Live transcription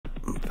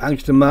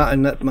thanks to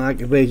Martin at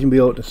Market Racing, be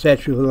able to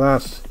set through the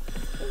last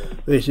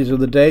races of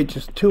the day.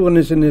 Just 2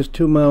 winners in his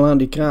 2 mile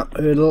handicap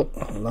hurdle.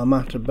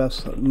 Lamata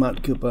Bus,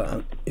 Matt Cooper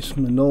and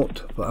Isma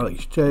Note for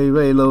Alex Cherry,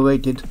 very low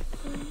rated.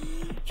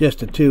 Just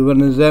the 2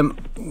 winners them.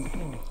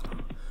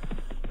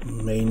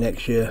 May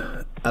next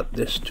year up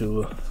this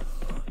to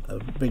a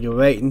bigger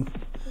rating,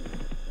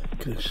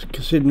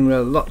 considering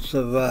there are lots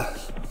of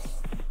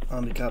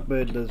handicap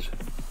hurdlers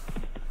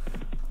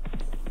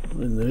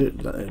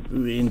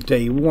in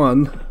day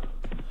 1.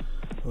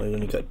 We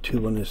only got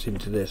 2 winners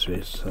into this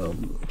race, so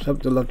something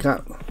to look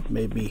at.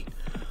 Maybe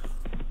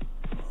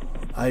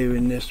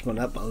iron this one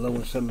up along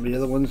with some of the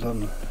other ones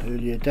on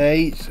earlier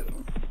days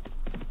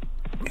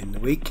in the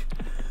week.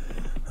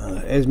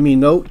 Esme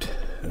Note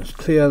is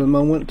clear at the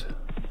moment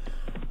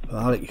for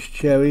Alex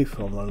Cherry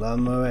from a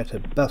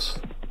Lamaretta Bus.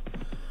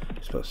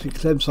 It's about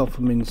 6 lengths off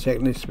from in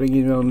second. He's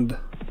swinging around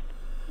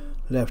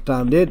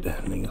left-handed,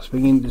 and he's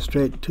swinging the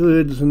straight, 2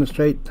 hurdles in the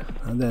straight,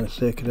 and then a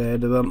circuit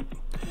ahead of him.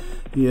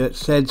 Here at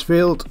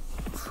Sedgefield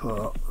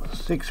for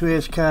 6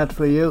 race card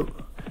for you.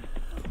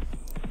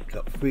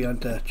 Got 3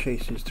 hunter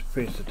chases to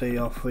finish the day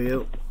off for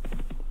you.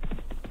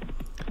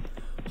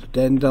 So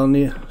then down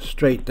here,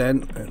 straight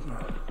then.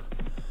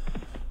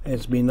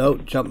 Esme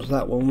Note jumps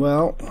that one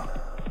well.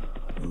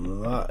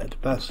 And that it's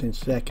passing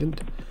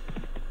second.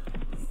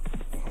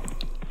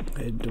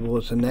 Head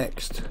towards the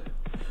next.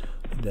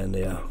 And then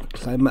they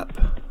climb up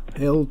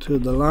hill to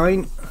the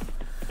line.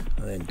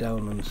 And then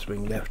down and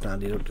swing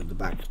left-handed out to the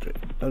back straight,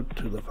 out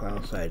to the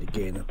far side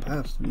again. They're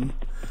passing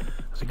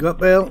as they go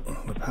uphill.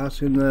 We're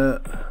passing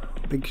the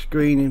big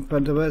screen in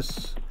front of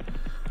us,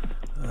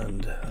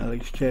 and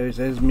Alex Cherry's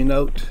Esme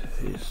Note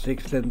is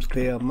 6 lengths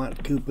clear.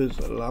 Matt Cooper's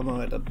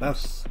Llama at the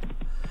Bus,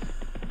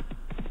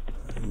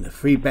 and the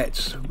free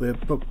bets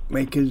with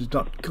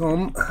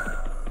Bookmakers.com.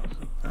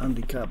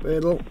 Handicap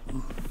hurdle,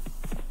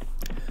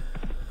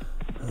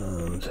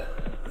 and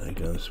they're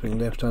going to swing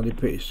left-handed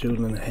pretty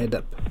soon and head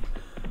up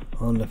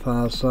on the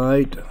far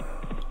side.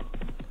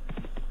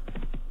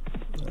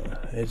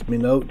 Esme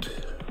Note,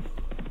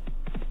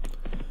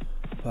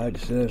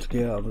 5 lengths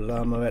clear of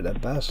Lamaretta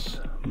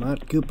Bus.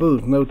 Matt Cooper,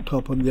 who's now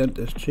top on the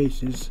Hunters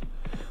Chases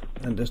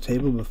Hunters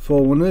table with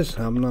 4 winners,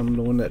 having on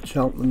the one at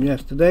Cheltenham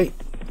yesterday.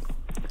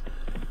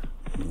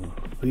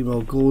 3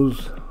 more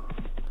goals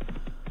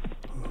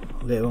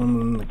later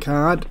on in the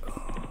card.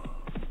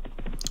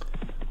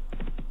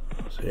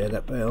 So head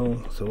up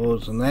hill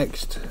towards the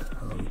next,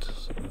 and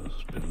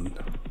it's been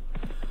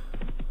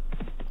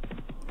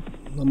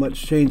not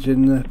much change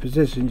in the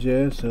positions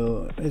here,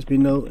 so Esme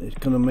Note is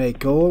going to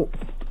make all.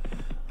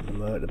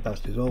 The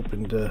Bus is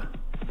hoping to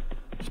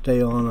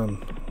stay on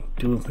and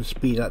doing for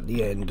speed at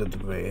the end of the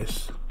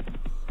race.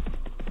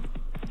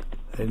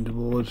 Heading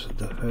towards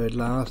the third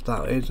last,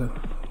 that is.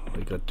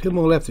 We've got 2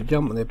 more left to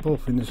jump, and they're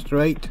both in the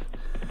straight.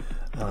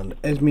 And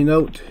Esme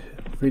Note,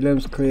 3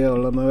 lengths clear,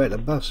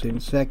 Lamaretta Bus in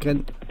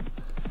second.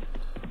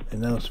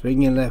 And now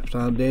swinging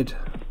left-handed.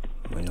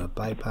 We're going to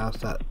bypass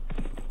that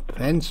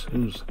fence,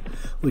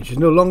 which is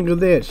no longer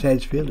there at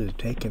Sedgefield. Is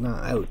taking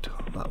that out,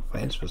 that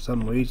fence, for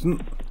some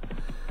reason.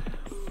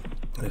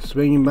 They're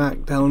swinging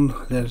back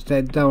down, they're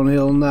dead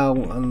downhill now,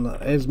 and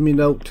Esme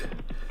Note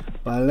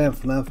by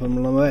left now from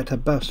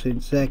Lamaretta Bus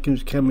in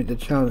seconds, coming to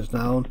challenge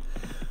now.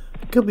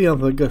 Could be on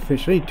for a good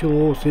fish. 2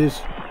 horses,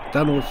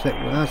 Donald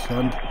second last,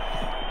 and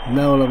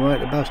now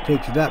Lamaretta Bus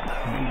takes it up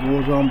and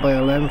goes on by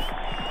a length.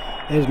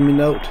 Esme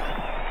Note,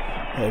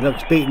 it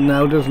looks beaten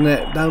now, doesn't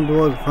it? Down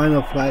towards the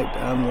final flight,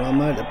 and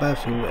Lamaretta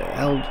Bus,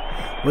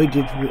 who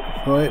waited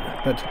for it,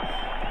 but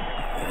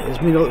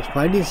Esme Note's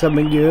finding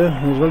something here,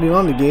 and he's running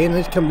on again.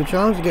 He's come to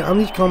challenge again, and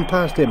he's come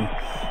past him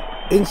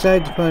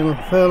inside the final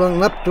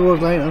furlong, up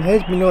towards line, and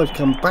Esme Note's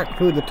come back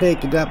through to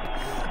take it up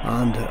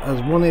and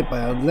has won it by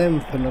a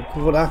length and a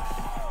quarter.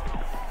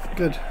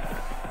 Good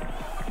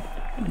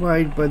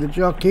ride by the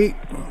jockey.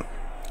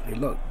 He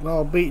looked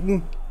well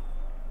beaten,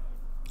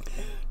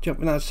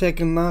 jumping that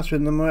second last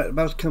when the Lamaretta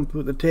Bus come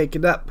through to take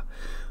it up,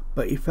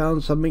 but he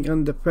found something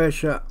under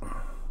pressure,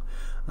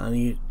 and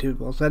he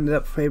was ended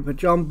up favour for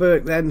John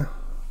Burke then.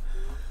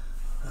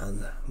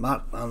 And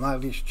Matt and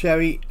Alex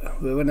Cherry,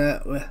 we're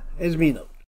winner with Esme Note.